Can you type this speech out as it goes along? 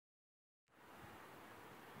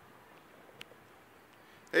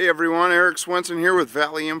Hey everyone, Eric Swenson here with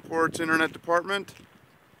Valley Imports Internet Department.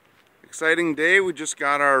 Exciting day, we just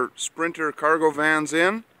got our Sprinter cargo vans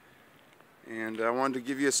in and I wanted to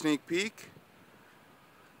give you a sneak peek.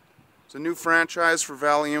 It's a new franchise for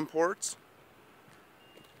Valley Imports.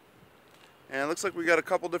 And it looks like we got a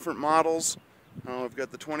couple different models. We've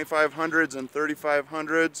got the 2500s and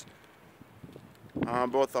 3500s,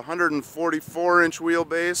 both 144 inch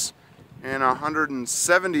wheelbase and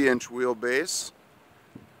 170 inch wheelbase.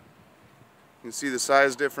 You can see the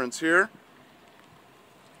size difference here.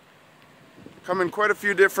 Come in quite a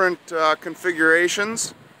few different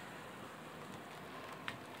configurations.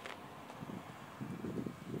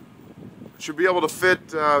 Should be able to fit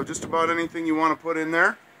just about anything you want to put in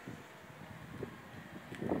there.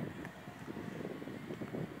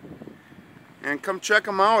 And come check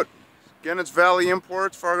them out. Again, it's Valley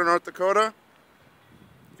Imports, Fargo, North Dakota.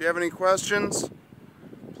 If you have any questions,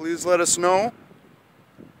 please let us know.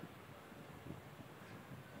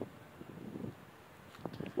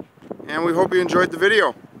 And we hope you enjoyed the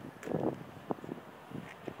video.